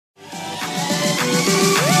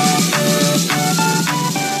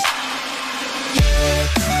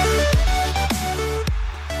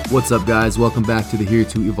What's up, guys? Welcome back to the Here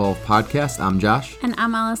to Evolve podcast. I'm Josh. And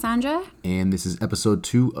I'm Alessandra. And this is episode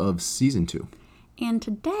 2 of season 2. And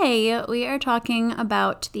today we are talking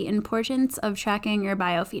about the importance of tracking your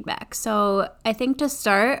biofeedback. So I think to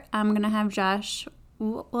start, I'm going to have Josh,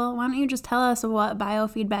 why don't you just tell us what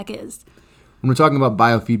biofeedback is? When we're talking about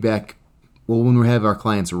biofeedback, when we have our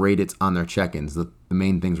clients rate it on their check-ins, the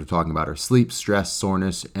main things we're talking about are sleep, stress,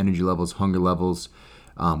 soreness, energy levels, hunger levels.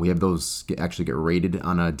 We have those actually get rated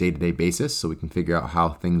on a day-to-day basis, so we can figure out how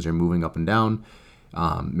things are moving up and down,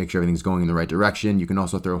 make sure everything's going in the right direction. You can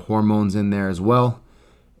also throw hormones in there as well.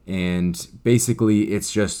 And basically,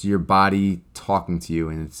 it's just your body talking to you,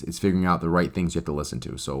 and it's figuring out the right things you have to listen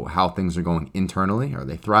to. So how things are going internally, are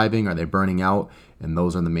they thriving, are they burning out? And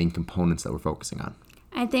those are the main components that we're focusing on.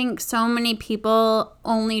 I think so many people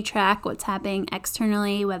only track what's happening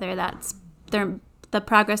externally, whether that's the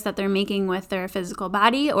progress that they're making with their physical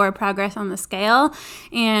body or progress on the scale.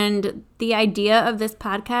 And the idea of this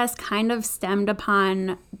podcast kind of stemmed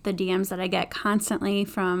upon the DMs that I get constantly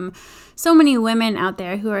from so many women out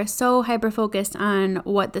there who are so hyper-focused on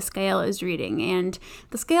what the scale is reading. And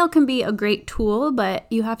the scale can be a great tool, but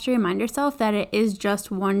you have to remind yourself that it is just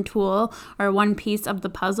one tool or one piece of the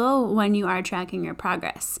puzzle when you are tracking your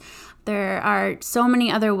progress. There are so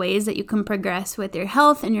many other ways that you can progress with your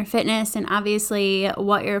health and your fitness, and obviously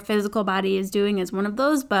what your physical body is doing is one of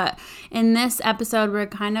those. But in this episode, we're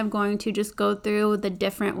kind of going to just go through the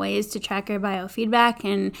different ways to track your biofeedback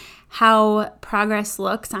and how progress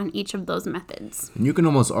looks on each of those methods. And you can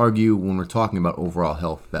almost argue when we're talking about overall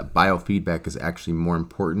health that biofeedback is actually more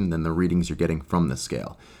important than the readings you're getting from the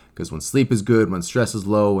scale. Because when sleep is good, when stress is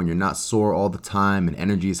low, when you're not sore all the time, and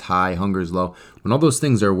energy is high, hunger is low, when all those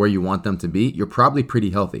things are where you want them to be, you're probably pretty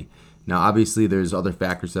healthy. Now, obviously, there's other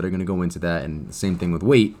factors that are going to go into that, and the same thing with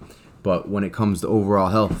weight. But when it comes to overall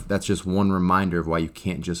health, that's just one reminder of why you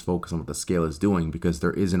can't just focus on what the scale is doing, because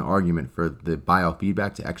there is an argument for the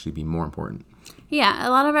biofeedback to actually be more important. Yeah,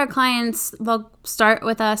 a lot of our clients, they'll start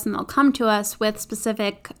with us and they'll come to us with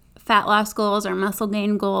specific fat loss goals or muscle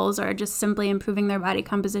gain goals or just simply improving their body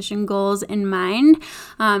composition goals in mind.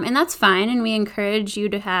 And that's fine. And we encourage you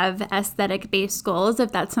to have aesthetic-based goals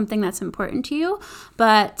if that's something that's important to you.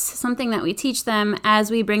 But something that we teach them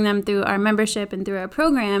as we bring them through our membership and through our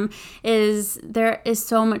program is there is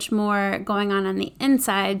so much more going on the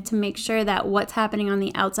inside to make sure that what's happening on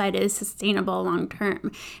the outside is sustainable long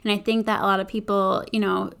term. And I think that a lot of people,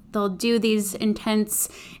 they'll do these intense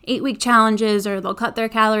 8-week challenges or they'll cut their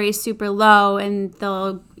calories super low and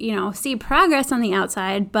they'll, see progress on the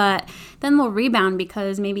outside, but then they'll rebound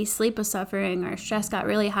because maybe sleep was suffering or stress got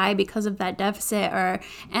really high because of that deficit or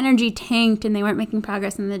energy tanked and they weren't making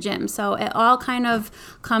progress in the gym. So it all kind of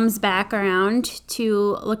comes back around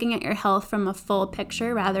to looking at your health from a full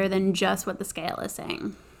picture rather than just what the scale is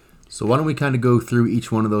saying. So why don't we kind of go through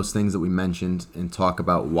each one of those things that we mentioned and talk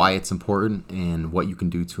about why it's important and what you can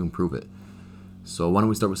do to improve it. So why don't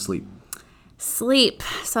we start with sleep? Sleep.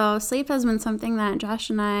 So sleep has been something that Josh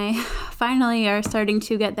and I finally are starting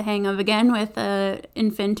to get the hang of again with an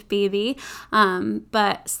infant baby.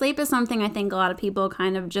 But sleep is something I think a lot of people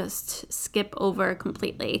kind of just skip over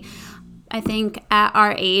completely. I think at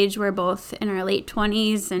our age, we're both in our late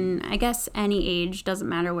 20s, and I guess any age, doesn't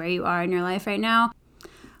matter where you are in your life right now.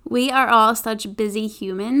 We are all such busy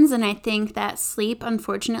humans, and I think that sleep,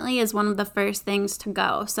 unfortunately, is one of the first things to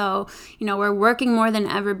go. So, we're working more than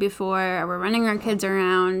ever before, we're running our kids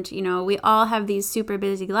around, we all have these super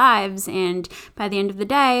busy lives, and by the end of the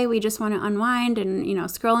day, we just want to unwind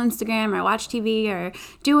and, scroll Instagram or watch TV or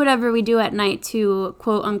do whatever we do at night to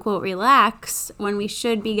quote-unquote relax when we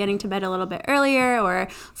should be getting to bed a little bit earlier or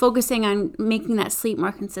focusing on making that sleep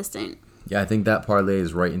more consistent. Yeah, I think that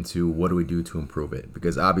parlays right into what do we do to improve it?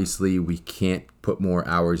 Because obviously we can't put more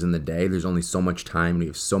hours in the day. There's only so much time. We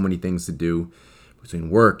have so many things to do between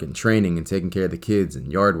work and training and taking care of the kids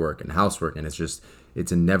and yard work and housework. And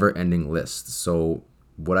it's a never-ending list. So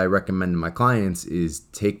what I recommend to my clients is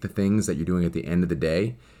take the things that you're doing at the end of the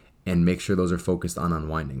day and make sure those are focused on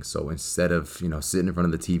unwinding. So instead of, sitting in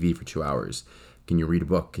front of the TV for 2 hours, can you read a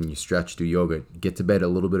book? Can you stretch, do yoga? Get to bed a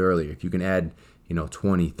little bit earlier. If you can add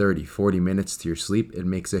 20, 30, 40 minutes to your sleep, it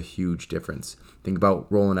makes a huge difference. Think about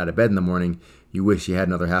rolling out of bed in the morning. You wish you had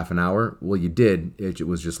another half an hour. Well, you did. It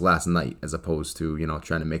was just last night as opposed to,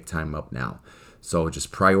 trying to make time up now. So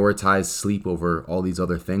just prioritize sleep over all these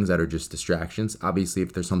other things that are just distractions. Obviously,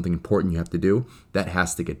 if there's something important you have to do, that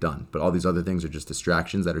has to get done. But all these other things are just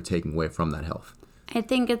distractions that are taking away from that health. I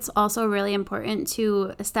think it's also really important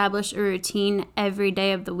to establish a routine every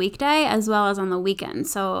day of the weekday as well as on the weekend.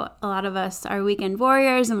 So a lot of us are weekend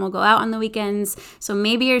warriors and we'll go out on the weekends. So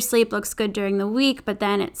maybe your sleep looks good during the week, but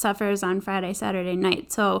then it suffers on Friday, Saturday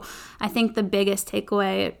night. So I think the biggest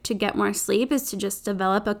takeaway to get more sleep is to just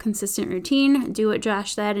develop a consistent routine, do what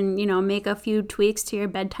Josh said, and, make a few tweaks to your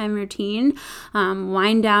bedtime routine,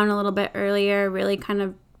 wind down a little bit earlier, really kind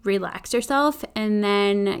of relax yourself, and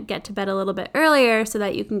then get to bed a little bit earlier so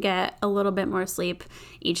that you can get a little bit more sleep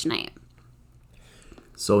each night.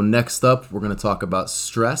 So next up, we're going to talk about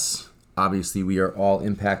stress. Obviously, we are all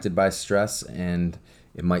impacted by stress, and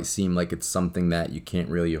it might seem like it's something that you can't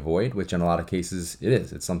really avoid, which in a lot of cases it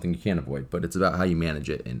is. It's something you can't avoid, but it's about how you manage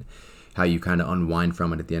it and how you kind of unwind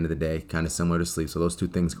from it at the end of the day, kind of similar to sleep. So those two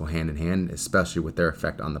things go hand in hand, especially with their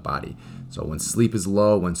effect on the body. So when sleep is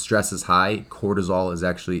low, when stress is high, cortisol is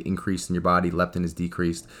actually increased in your body, leptin is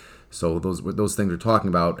decreased. So those things we're talking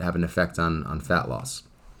about have an effect on fat loss.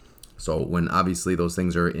 So when obviously those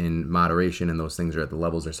things are in moderation and those things are at the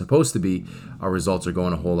levels they're supposed to be, our results are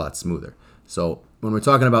going a whole lot smoother. So when we're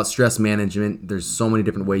talking about stress management, there's so many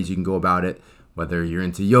different ways you can go about it. Whether you're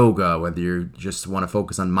into yoga, whether you just want to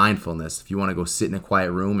focus on mindfulness, if you want to go sit in a quiet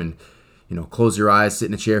room and, close your eyes, sit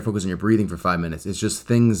in a chair, focus on your breathing for 5 minutes. It's just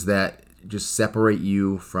things that just separate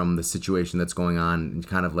you from the situation that's going on and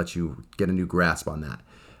kind of let you get a new grasp on that.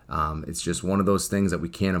 It's just one of those things that we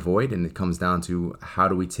can't avoid, and it comes down to how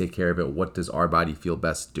do we take care of it? What does our body feel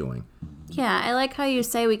best doing? Yeah, I like how you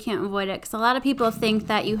say we can't avoid it, because a lot of people think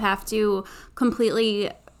that you have to completely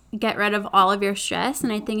get rid of all of your stress.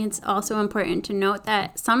 And I think it's also important to note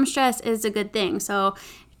that some stress is a good thing. So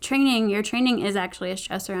your training is actually a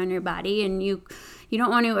stressor on your body, and you don't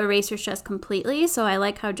want to erase your stress completely. So I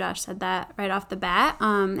like how Josh said that right off the bat.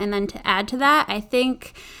 And then to add to that, I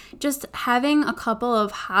think just having a couple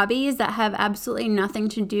of hobbies that have absolutely nothing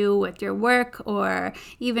to do with your work or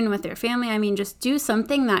even with your family. I mean, just do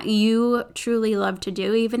something that you truly love to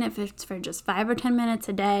do, even if it's for just 5 or 10 minutes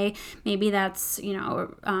a day. Maybe that's,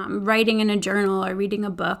 writing in a journal or reading a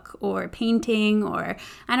book or painting, or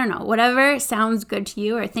I don't know, whatever sounds good to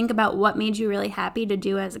you, or think about what made you really happy to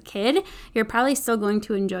do as a kid. You're probably still going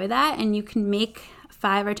to enjoy that, and you can make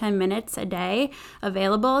 5 or 10 minutes a day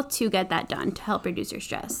available to get that done to help reduce your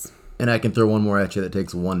stress. And I can throw one more at you that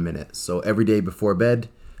takes 1 minute. So every day before bed,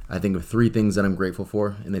 I think of 3 things that I'm grateful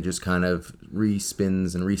for, and it just kind of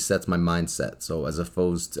respins and resets my mindset. So as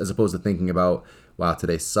opposed to thinking about, wow,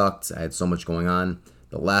 today sucked, I had so much going on,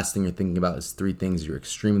 the last thing you're thinking about is 3 things you're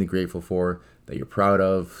extremely grateful for, that you're proud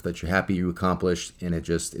of, that you're happy you accomplished, and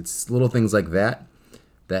it's little things like that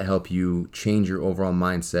help you change your overall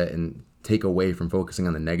mindset and take away from focusing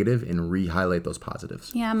on the negative and re-highlight those positives.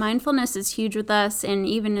 Yeah, mindfulness is huge with us, and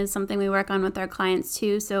even is something we work on with our clients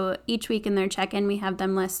too. So each week in their check-in, we have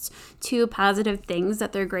them list 2 positive things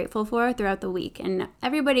that they're grateful for throughout the week. And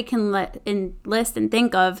everybody can list and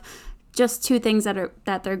think of just 2 things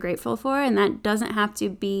that they're grateful for, and that doesn't have to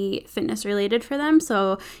be fitness related for them.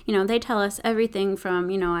 So, they tell us everything from,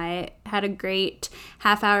 I had a great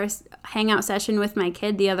half-hour hangout session with my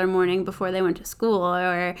kid the other morning before they went to school,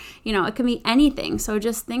 or, it can be anything. So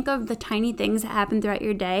just think of the tiny things that happen throughout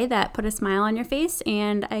your day that put a smile on your face,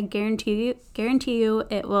 and I guarantee you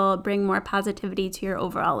it will bring more positivity to your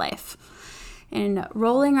overall life. And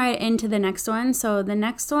rolling right into the next one. So the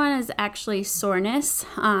next one is actually soreness.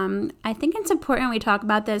 I think it's important we talk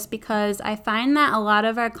about this because I find that a lot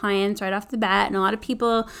of our clients right off the bat, and a lot of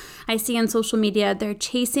people I see on social media, they're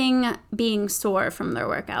chasing being sore from their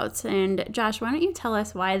workouts. And Josh, why don't you tell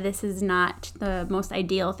us why this is not the most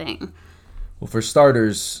ideal thing? Well, for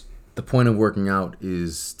starters, the point of working out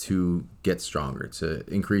is to get stronger, to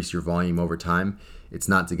increase your volume over time. It's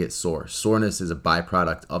not to get sore. Soreness is a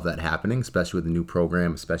byproduct of that happening, especially with a new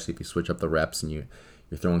program, especially if you switch up the reps and you're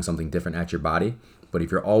throwing something different at your body. But if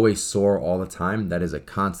you're always sore all the time, that is a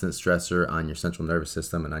constant stressor on your central nervous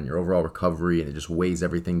system and on your overall recovery, and it just weighs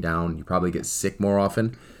everything down. You probably get sick more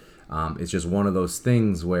often. It's just one of those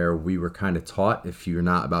things where we were kind of taught if you're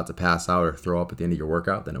not about to pass out or throw up at the end of your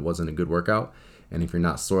workout, then it wasn't a good workout. And if you're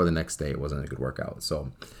not sore the next day, it wasn't a good workout.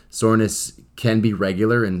 So soreness can be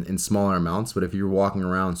regular in smaller amounts, but if you're walking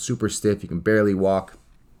around super stiff, you can barely walk,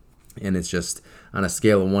 and it's just on a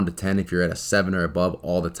scale of 1 to 10, if you're at a 7 or above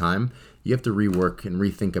all the time, you have to rework and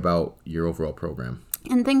rethink about your overall program.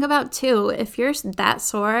 And think about, too, if you're that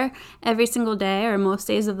sore every single day or most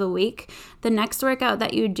days of the week, the next workout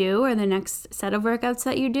that you do or the next set of workouts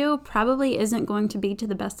that you do probably isn't going to be to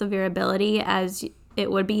the best of your ability as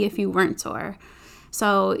it would be if you weren't sore.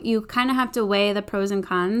 So you kind of have to weigh the pros and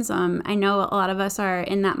cons. I know a lot of us are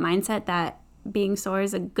in that mindset that being sore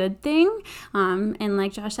is a good thing. And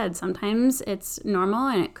like Josh said, sometimes it's normal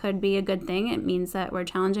and it could be a good thing. It means that we're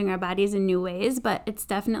challenging our bodies in new ways, but it's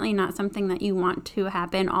definitely not something that you want to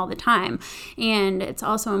happen all the time. And it's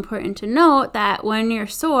also important to note that when you're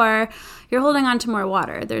sore, you're holding on to more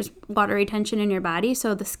water. There's water retention in your body,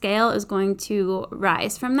 so the scale is going to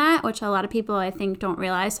rise from that, which a lot of people I think don't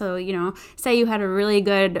realize. So, say you had a really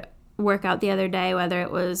good workout the other day, whether it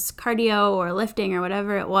was cardio or lifting or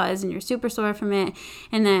whatever it was, and you're super sore from it,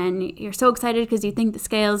 and then you're so excited because you think the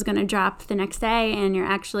scale is going to drop the next day and you're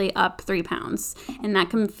actually up 3 pounds, and that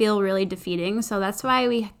can feel really defeating. So that's why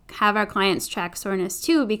we have our clients track soreness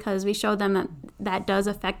too, because we show them that does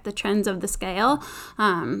affect the trends of the scale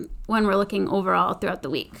when we're looking overall throughout the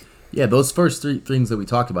week. Yeah, those first three things that we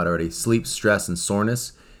talked about already, sleep, stress, and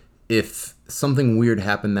soreness, if something weird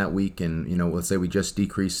happened that week and, let's say we just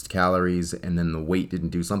decreased calories and then the weight didn't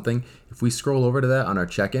do something, if we scroll over to that on our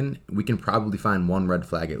check-in, we can probably find one red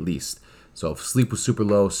flag at least. So if sleep was super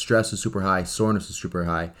low, stress was super high, soreness was super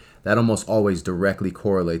high, that almost always directly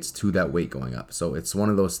correlates to that weight going up. So it's one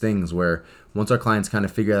of those things where once our clients kind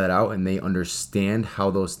of figure that out and they understand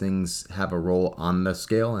how those things have a role on the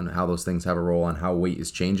scale and how those things have a role on how weight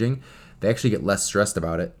is changing, they actually get less stressed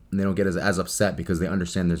about it, and they don't get as upset because they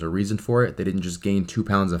understand there's a reason for it. They didn't just gain 2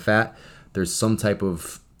 pounds of fat. There's some type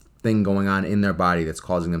of thing going on in their body that's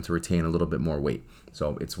causing them to retain a little bit more weight.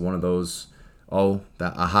 So it's one of those,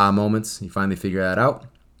 that aha moments. You finally figure that out,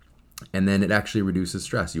 and then it actually reduces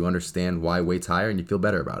stress. You understand why weight's higher, and you feel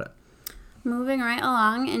better about it. Moving right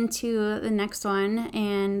along into the next one,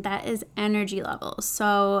 and that is energy levels.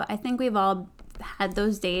 So I think we've all had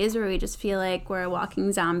those days where we just feel like we're a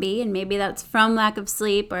walking zombie, and maybe that's from lack of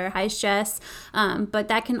sleep or high stress, but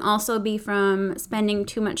that can also be from spending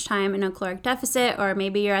too much time in a caloric deficit, or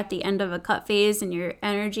maybe you're at the end of a cut phase and your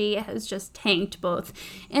energy has just tanked both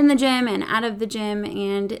in the gym and out of the gym,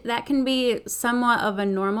 and that can be somewhat of a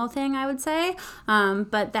normal thing, I would say,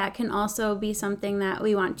 but that can also be something that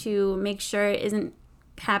we want to make sure isn't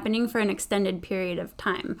happening for an extended period of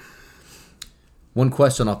time. One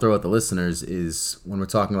question I'll throw at the listeners is, when we're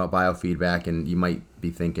talking about biofeedback, and you might be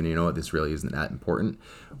thinking, this really isn't that important,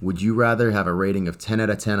 would you rather have a rating of 10 out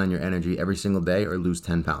of 10 on your energy every single day or lose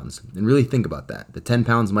 10 pounds? And really think about that. The 10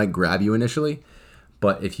 pounds might grab you initially,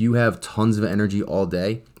 but if you have tons of energy all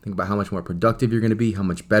day, think about how much more productive you're going to be, how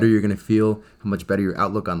much better you're going to feel, how much better your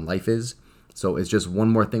outlook on life is. So it's just one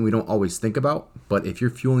more thing we don't always think about, but if you're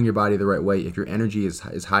fueling your body the right way, if your energy is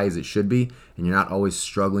as high as it should be, and you're not always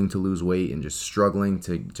struggling to lose weight and just struggling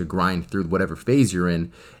to grind through whatever phase you're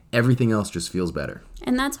in, everything else just feels better.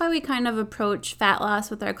 And that's why we kind of approach fat loss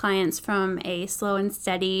with our clients from a slow and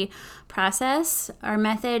steady process. Our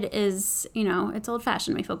method is, it's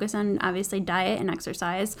old-fashioned. We focus on, obviously, diet and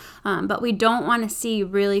exercise, but we don't want to see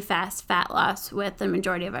really fast fat loss with the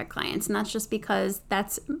majority of our clients, and that's just because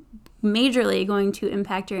that's majorly going to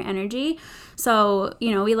impact your energy. So,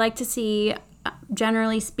 we like to see,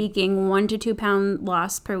 generally speaking, 1 to 2 pound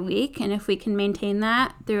loss per week. And if we can maintain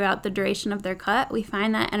that throughout the duration of their cut, we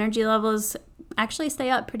find that energy levels actually stay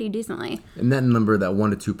up pretty decently. And that number, that 1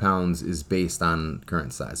 to 2 pounds, is based on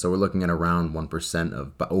current size. So we're looking at around 1%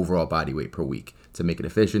 of overall body weight per week to make it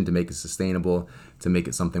efficient, to make it sustainable, to make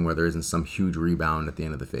it something where there isn't some huge rebound at the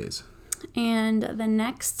end of the phase. And the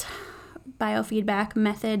next biofeedback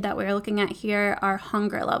method that we're looking at here are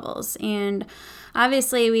hunger levels. And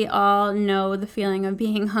obviously we all know the feeling of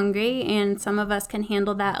being hungry, and some of us can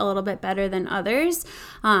handle that a little bit better than others.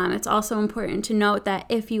 It's also important to note that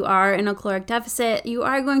if you are in a caloric deficit, you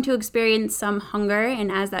are going to experience some hunger,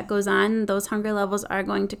 and as that goes on, those hunger levels are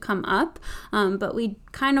going to come up. But we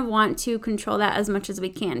kind of want to control that as much as we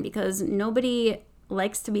can, because nobody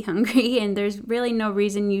likes to be hungry, and there's really no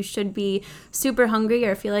reason you should be super hungry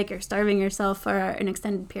or feel like you're starving yourself for an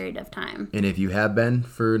extended period of time. And if you have been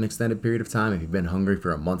for an extended period of time, if you've been hungry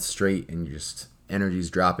for a month straight and you just energy's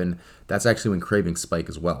dropping, that's actually when cravings spike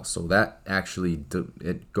as well. So that actually,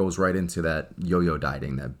 it goes right into that yo-yo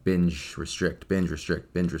dieting, that binge restrict, binge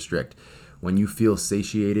restrict, binge restrict. When you feel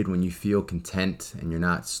satiated, when you feel content and you're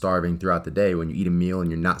not starving throughout the day, when you eat a meal and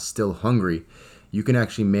you're not still hungry, you can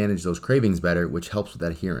actually manage those cravings better, which helps with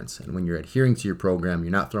adherence. And when you're adhering to your program,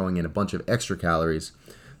 you're not throwing in a bunch of extra calories.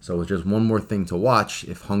 So it's just one more thing to watch.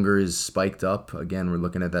 If hunger is spiked up, again, we're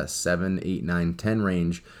looking at that 7, 8, 9, 10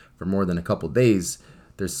 range for more than a couple days,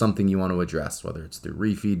 there's something you want to address, whether it's through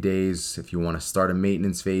refeed days, if you want to start a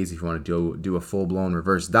maintenance phase, if you want to do a full-blown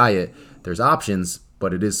reverse diet, there's options,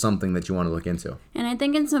 but it is something that you want to look into. And I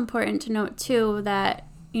think it's important to note, too, that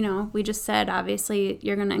we just said, obviously,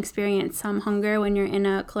 you're going to experience some hunger when you're in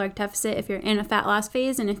a caloric deficit if you're in a fat loss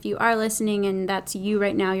phase. And if you are listening and that's you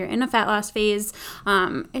right now, you're in a fat loss phase,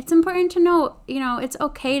 it's important to know, it's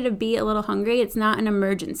okay to be a little hungry. It's not an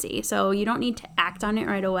emergency. So you don't need to act on it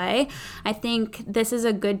right away. I think this is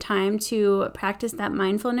a good time to practice that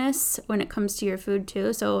mindfulness when it comes to your food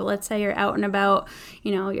too. So let's say you're out and about,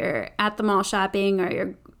 you're at the mall shopping, or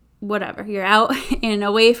you're out and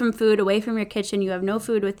away from food, away from your kitchen, you have no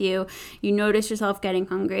food with you, you notice yourself getting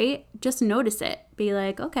hungry, just notice it. Be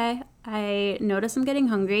like, okay, I notice I'm getting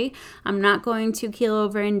hungry. I'm not going to keel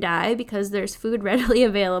over and die because there's food readily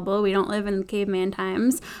available. We don't live in caveman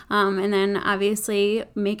times. And then obviously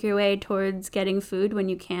make your way towards getting food when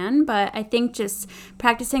you can. But I think just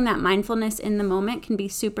practicing that mindfulness in the moment can be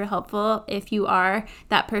super helpful if you are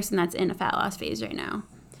that person that's in a fat loss phase right now.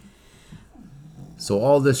 So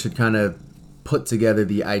all this should kind of put together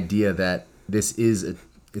the idea that this is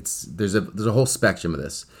there's a whole spectrum of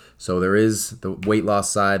this. So there is the weight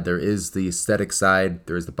loss side, there is the aesthetic side,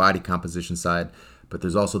 there is the body composition side, but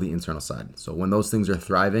there's also the internal side. So when those things are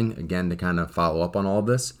thriving, again, to kind of follow up on all of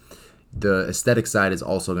this, the aesthetic side is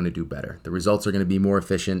also going to do better. The results are going to be more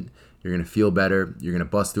efficient. You're going to feel better. You're going to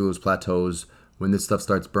bust through those plateaus. When this stuff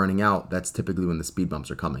starts burning out, that's typically when the speed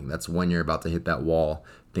bumps are coming. That's when you're about to hit that wall.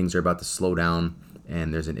 Things are about to slow down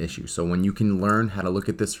and there's an issue. So when you can learn how to look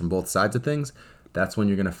at this from both sides of things, that's when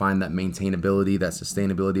you're going to find that maintainability, that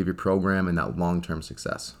sustainability of your program, and that long-term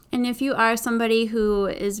success. And if you are somebody who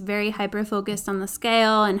is very hyper-focused on the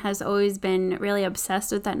scale and has always been really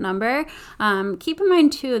obsessed with that number, keep in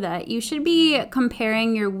mind, too, that you should be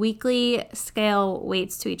comparing your weekly scale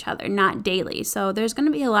weights to each other, not daily. So there's going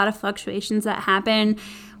to be a lot of fluctuations that happen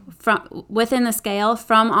from within the scale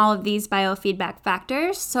from all of these biofeedback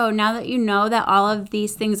factors. So now that you know that all of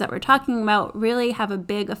these things that we're talking about really have a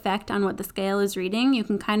big effect on what the scale is reading, you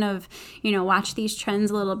can kind of, watch these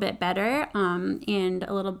trends a little bit better and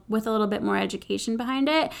with a little bit more education behind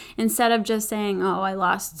it, instead of just saying, oh, I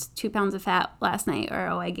lost 2 pounds of fat last night, or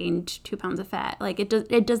oh, I gained 2 pounds of fat. Like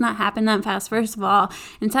it does not happen that fast, first of all.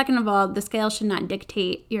 And second of all, the scale should not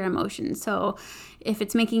dictate your emotions. So if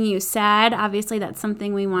it's making you sad, obviously that's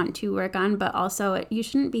something we want to work on, but also you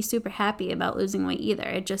shouldn't be super happy about losing weight either.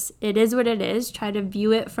 It is what it is. Try to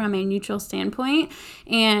view it from a neutral standpoint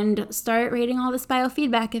and start rating all this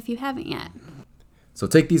biofeedback if you haven't yet. So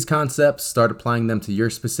take these concepts, start applying them to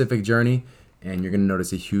your specific journey, and you're going to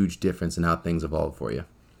notice a huge difference in how things evolve for you.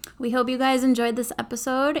 We hope you guys enjoyed this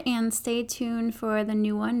episode, and stay tuned for the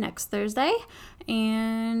new one next Thursday.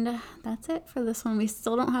 And that's it for this one. We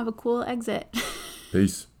still don't have a cool exit.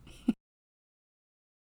 Peace.